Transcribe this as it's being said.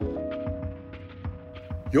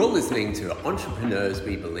You're listening to Entrepreneurs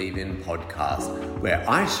We Believe In podcast, where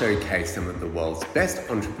I showcase some of the world's best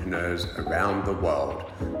entrepreneurs around the world.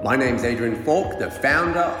 My name's Adrian Falk, the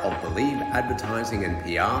founder of Believe Advertising and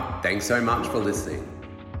PR. Thanks so much for listening.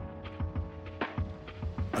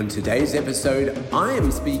 On today's episode, I am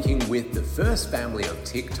speaking with the first family of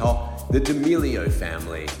TikTok, the D'Amelio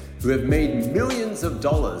family, who have made millions of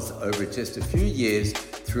dollars over just a few years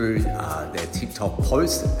through their TikTok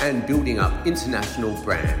posts and building up international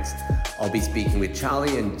brands. I'll be speaking with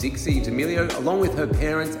Charlie and Dixie D'Amelio along with her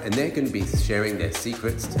parents, and they're going to be sharing their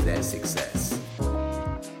secrets to their success.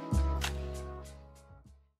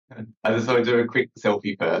 I just want to do a quick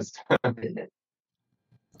selfie first. Yay!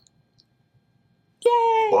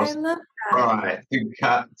 Awesome. I love that. All right, to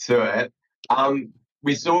cut to it.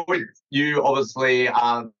 We saw with you, obviously,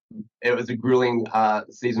 it was a grueling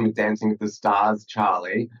season with Dancing with the Stars,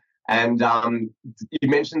 Charlie. And you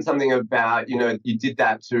mentioned something about, you did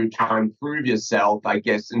that to try and prove yourself, I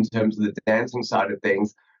guess, in terms of the dancing side of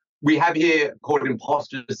things. We have here called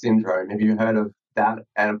imposter syndrome. Have you heard of that?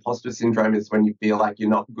 And imposter syndrome is when you feel like you're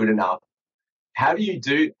not good enough. How do you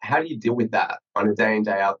deal with that on a day in,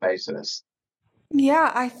 day out basis?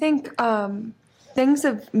 Yeah, I think things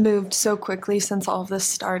have moved so quickly since all of this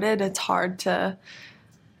started. It's hard to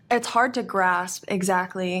grasp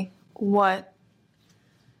exactly what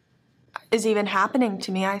is even happening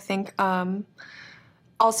to me. I think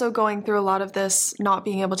also going through a lot of this, not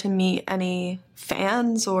being able to meet any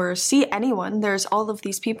fans or see anyone. There's all of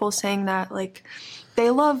these people saying that like they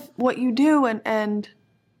love what you do, and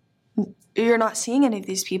you're not seeing any of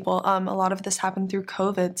these people. A lot of this happened through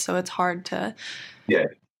COVID, so it's hard to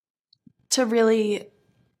really,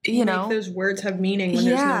 make those words have meaning when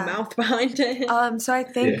there's no mouth behind it. So I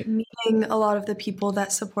think meeting a lot of the people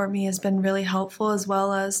that support me has been really helpful, as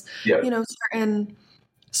well as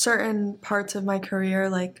certain parts of my career,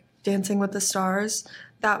 like Dancing with the Stars.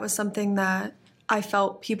 That was something that I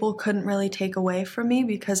felt people couldn't really take away from me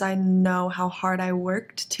because I know how hard I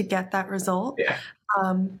worked to get that result.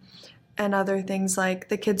 And other things like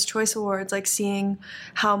the Kids' Choice Awards, like seeing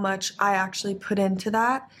how much I actually put into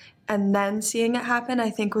that and then seeing it happen,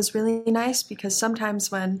 I think was really nice, because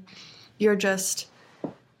sometimes when you're just,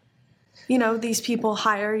 these people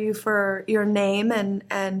hire you for your name,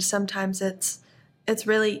 and sometimes it's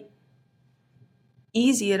really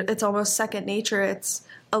easy. It's almost second nature. It's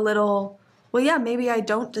a little, maybe I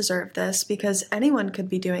don't deserve this because anyone could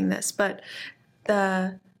be doing this. But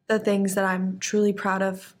the things that I'm truly proud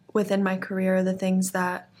of within my career, the things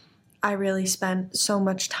that I really spent so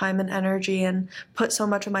much time and energy and put so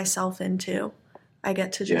much of myself into, I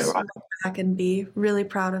get to just look back and be really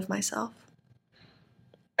proud of myself.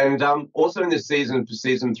 And also in this season, for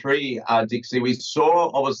season 3, Dixie, we saw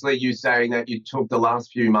obviously you saying that you took the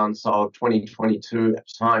last few months of 2022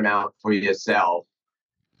 time out for yourself.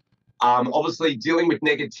 Obviously, dealing with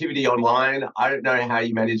negativity online, I don't know how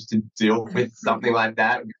you managed to deal with something like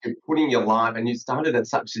that. You're putting your life, and you started at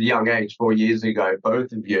such a young age, 4 years ago,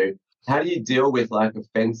 both of you. How do you deal with like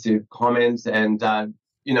offensive comments? And,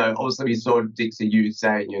 obviously we saw Dixie, you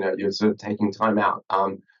saying, you're sort of taking time out.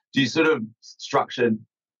 Do you sort of structure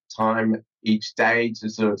time each day to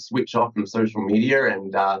sort of switch off from social media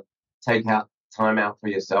and take out time out for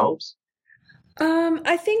yourselves?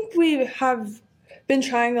 I think we have been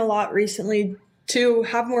trying a lot recently to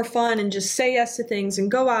have more fun and just say yes to things and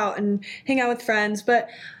go out and hang out with friends. But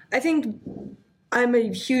I think I'm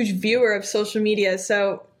a huge viewer of social media,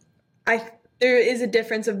 so there is a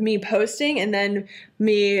difference of me posting and then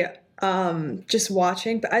me just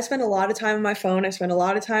watching. But I spend a lot of time on my phone. I spend a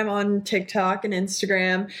lot of time on TikTok and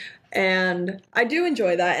Instagram, and I do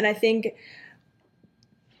enjoy that. And I think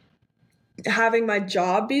having my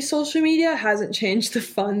job be social media hasn't changed the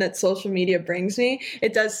fun that social media brings me.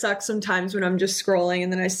 It does suck sometimes when I'm just scrolling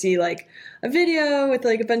and then I see like a video with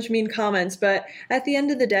like a bunch of mean comments. But at the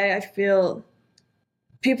end of the day, I feel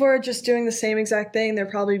people are just doing the same exact thing. They're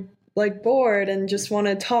probably like bored and just want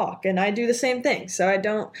to talk, and I do the same thing. So I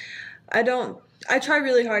try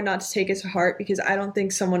really hard not to take it to heart, because I don't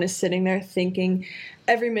think someone is sitting there thinking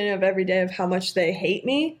every minute of every day of how much they hate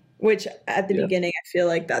me, which at the beginning, I feel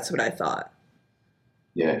like that's what I thought.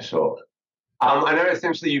 Yeah, sure. I know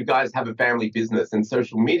essentially you guys have a family business, and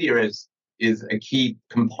social media is a key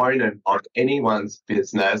component of anyone's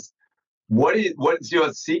business. What's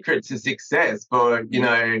your secret to success for,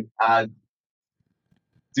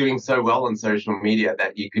 doing so well on social media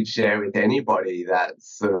that you could share with anybody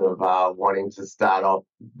that's sort of wanting to start off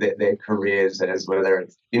their careers, as whether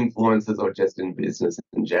it's influencers or just in business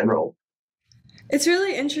in general? It's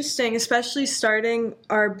really interesting, especially starting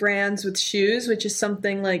our brands with shoes, which is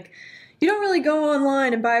something like, you don't really go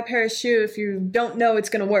online and buy a pair of shoes if you don't know it's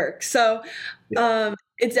going to work. So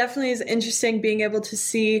it definitely is interesting being able to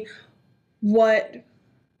see what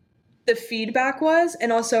the feedback was,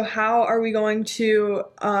 and also how are we going to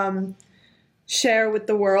share with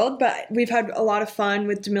the world. But we've had a lot of fun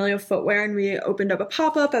with D'Amelio Footwear, and we opened up a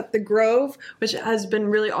pop-up at the Grove, which has been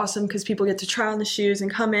really awesome because people get to try on the shoes and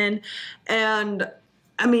come in. And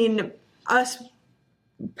I mean, us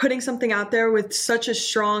putting something out there with such a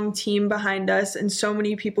strong team behind us and so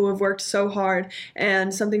many people who have worked so hard,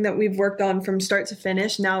 and something that we've worked on from start to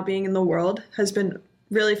finish, now being in the world, has been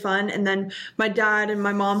really fun. And then my dad and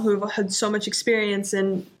my mom, who have had so much experience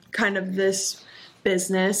in kind of this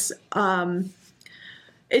business,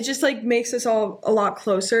 it just like makes us all a lot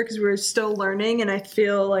closer because we're still learning, and I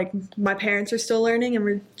feel like my parents are still learning, and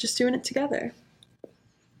we're just doing it together.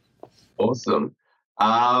 Awesome.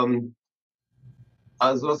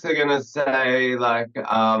 I was also going to say, like,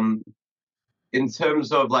 in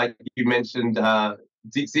terms of, like, you mentioned,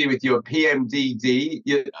 Dixie, with your PMDD,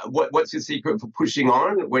 what's your secret for pushing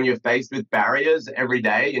on when you're faced with barriers every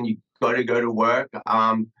day and you got to go to work?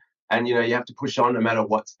 And, you know, you have to push on no matter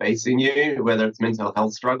what's facing you, whether it's mental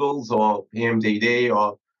health struggles or PMDD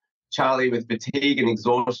or Charlie with fatigue and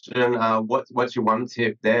exhaustion. What's your one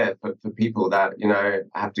tip there for people that, you know,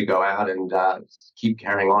 have to go out and keep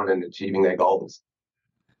carrying on and achieving their goals?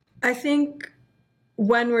 I think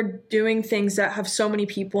when we're doing things that have so many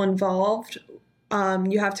people involved,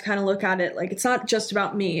 you have to kind of look at it like it's not just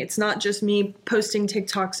about me. It's not just me posting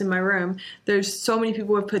TikToks in my room. There's so many people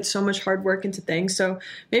who have put so much hard work into things. So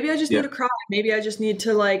maybe I just need to cry. Maybe I just need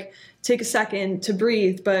to like take a second to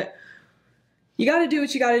breathe. But you got to do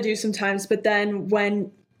what you got to do sometimes. But then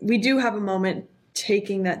when we do have a moment,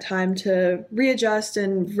 taking that time to readjust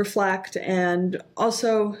and reflect, and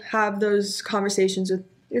also have those conversations with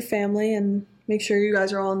your family and make sure you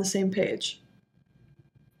guys are all on the same page.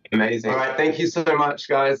 Amazing. All right. Thank you so much,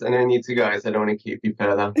 guys. And I need to go, so I don't want to keep you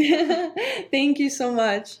further. Thank you so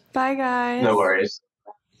much. Bye, guys. No worries.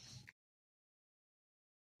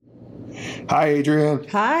 Hi, Adrian.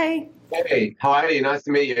 Hi. Hey, how are you? Nice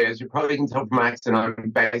to meet you. As you probably can tell from my accent, I'm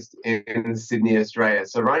based in Sydney, Australia.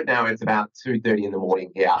 So right now it's about 2:30 in the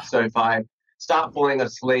morning here. So if I start falling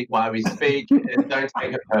asleep while we speak, don't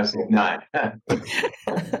take it personally. No.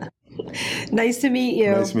 Nice to meet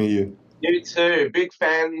you. Nice to meet you. You too. Big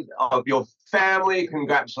fan of your family.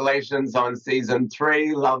 Congratulations on season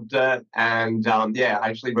 3. Loved it. And I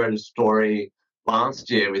actually wrote a story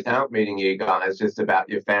last year without meeting you guys, just about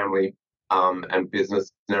your family and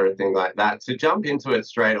business and everything like that. To jump into it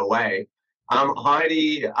straight away,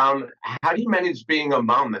 Heidi, how do you manage being a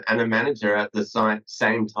mum and a manager at the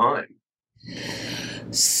same time?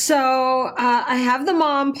 So I have the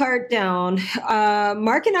mom part down.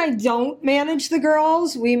 Mark and I don't manage the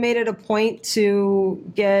girls. We made it a point to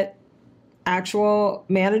get actual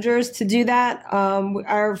managers to do that.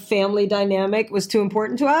 Our family dynamic was too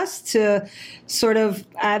important to us to sort of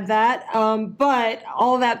add that. But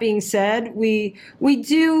all that being said, we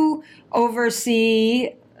do oversee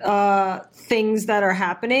things that are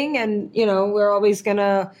happening, and you know, we're always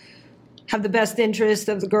gonna have the best interest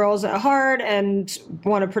of the girls at heart and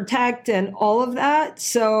want to protect and all of that.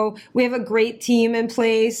 So we have a great team in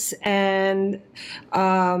place, and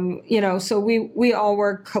so we all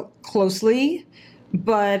work closely,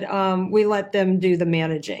 but we let them do the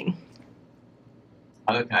managing.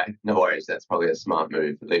 Okay, no worries. That's probably a smart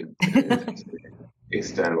move for the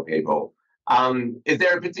external people. Is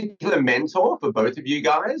there a particular mentor for both of you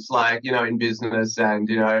guys, like, you know, in business and,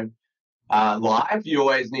 you know, life? You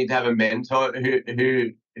always need to have a mentor.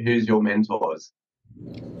 Who's your mentors?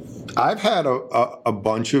 I've had a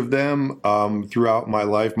bunch of them throughout my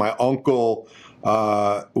life. My uncle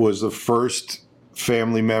was the first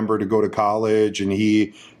family member to go to college, and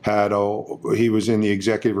he was in the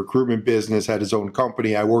executive recruitment business, had his own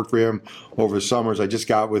company. I worked for him over the summers. I just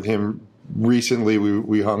got with him recently.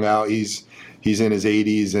 We hung out. He's in his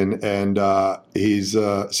 80s, and he's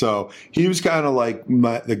so he was kind of like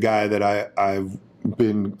the guy that I've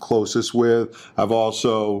been closest with. I've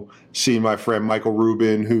also seen my friend Michael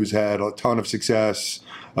Rubin, who's had a ton of success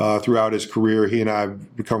throughout his career. He and I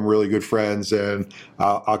have become really good friends, and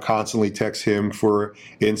I'll constantly text him for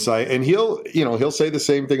insight. And he'll say the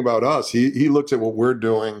same thing about us. He looks at what we're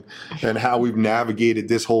doing and how we've navigated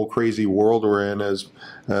this whole crazy world we're in as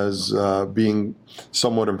being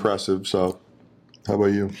somewhat impressive. So. How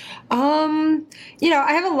about you?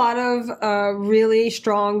 I have a lot of really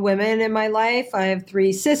strong women in my life. I have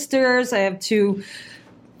 3 sisters. I have 2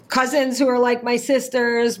 cousins who are like my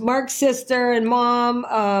sisters, Mark's sister and mom.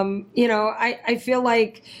 I feel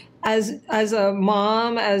like as a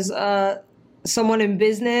mom, as someone in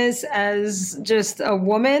business, as just a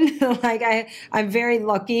woman, like I'm very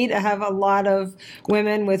lucky to have a lot of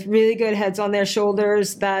women with really good heads on their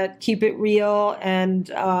shoulders that keep it real.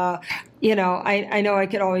 And, I know I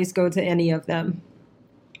could always go to any of them.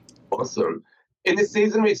 Awesome. In this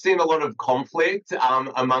season, we've seen a lot of conflict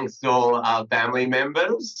amongst all family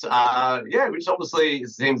members, which obviously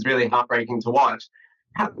seems really heartbreaking to watch.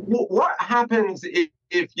 What happens if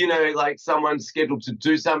like someone's scheduled to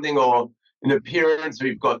do something or an appearance,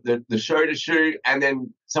 we've got the show to shoot, and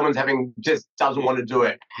then someone's just doesn't want to do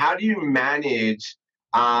it? How do you manage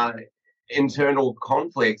internal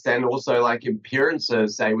conflicts and also like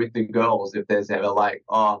appearances, say with the girls, if there's ever like,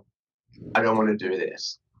 oh, I don't want to do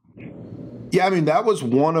this? Yeah, I mean, that was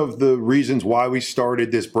one of the reasons why we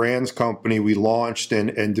started this brands company we launched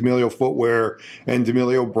and D'Amelio Footwear and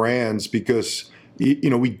D'Amelio Brands, because,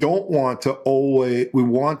 we don't want to we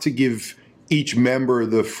want to give each member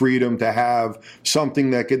the freedom to have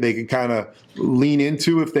something that they could kind of lean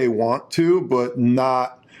into if they want to, but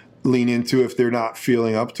not lean into if they're not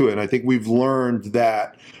feeling up to it. And I think we've learned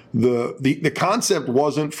that the concept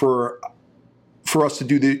wasn't for us to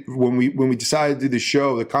do when we decided to do the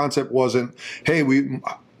show. The concept wasn't, hey,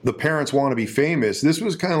 the parents want to be famous. This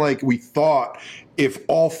was kind of like, we thought if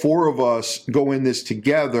all four of us go in this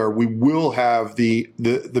together, we will have the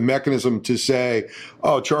mechanism to say,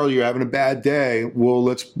 oh, Charlie, you're having a bad day.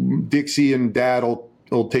 Well, Dixie and Dad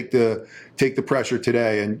will take the pressure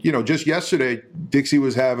today. And, just yesterday, Dixie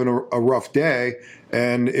was having a rough day,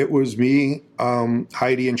 and it was me,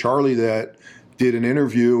 Heidi, and Charlie that did an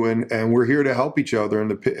interview, and we're here to help each other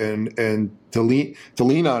and to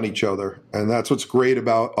lean on each other. And that's what's great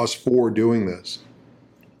about us four doing this.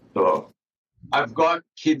 So I've got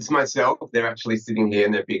kids myself. They're actually sitting here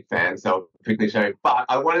and they're big fans, so I'll quickly show you. But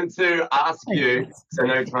I wanted to ask you, so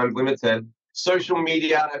no time's limited, social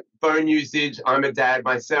media, phone usage. I'm a dad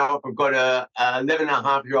myself. I've got a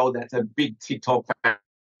 11-and-a-half-year-old that's a big TikTok fan.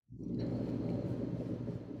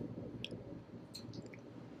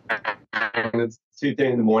 And it's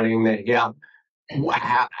 2:30 in the morning. They're here.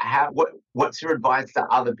 What's your advice to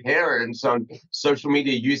other parents on social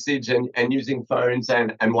media usage and using phones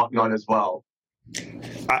and whatnot as well?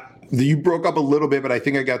 You broke up a little bit, but I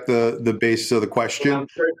think I got the base of the question.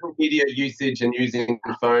 Social media usage and using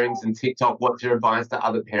phones and TikTok. What's your advice to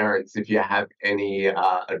other parents if you have any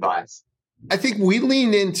advice? I think we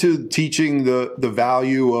lean into teaching the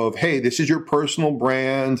value of, hey, this is your personal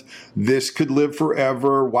brand. This could live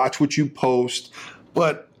forever. Watch what you post.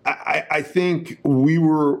 But I think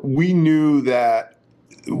we knew that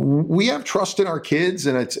we have trust in our kids,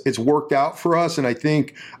 and it's worked out for us. And I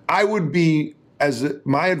think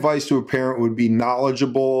my advice to a parent would be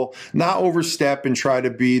knowledgeable, not overstep and try to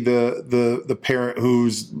be the parent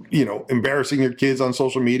who's, embarrassing your kids on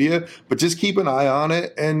social media, but just keep an eye on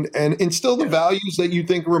it and instill the values that you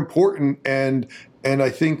think are important. And I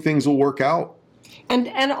think things will work out.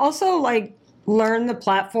 And also, like, learn the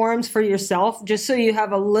platforms for yourself, just so you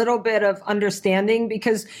have a little bit of understanding,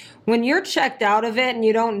 because when you're checked out of it and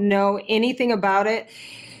you don't know anything about it,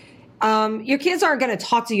 your kids aren't going to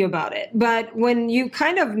talk to you about it. But when you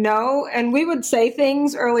kind of know, and we would say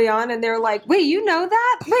things early on and they're like, wait, you know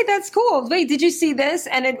that? Wait, that's cool. Wait, did you see this?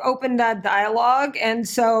 And it opened that dialogue. And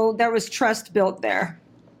so there was trust built there.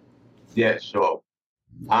 Yeah, sure.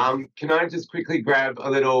 Can I just quickly grab a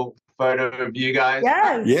little photo of you guys?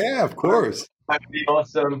 Yes. Yeah, of course. That'd be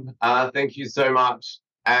awesome. Thank you so much.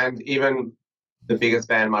 And even the biggest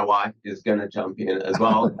fan, my wife, is going to jump in as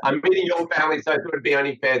well. I'm meeting your family, so it would be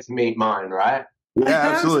only fair to meet mine, right?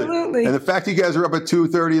 Yeah, absolutely. And the fact you guys are up at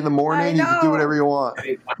 2:30 in the morning, you can do whatever you want.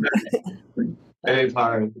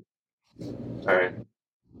 Anytime. All right.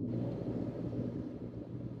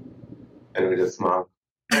 And we just smile.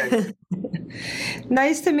 Thanks.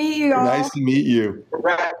 Nice to meet you all. Nice to meet you.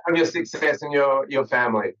 Congrats on your success and your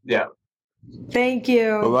family. Yeah. Thank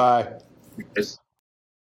you. Bye-bye. Yes.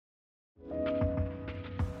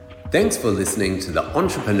 Thanks for listening to the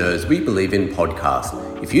Entrepreneurs We Believe in podcast.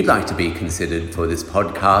 If you'd like to be considered for this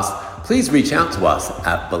podcast, please reach out to us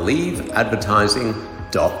at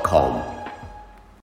believeadvertising.com.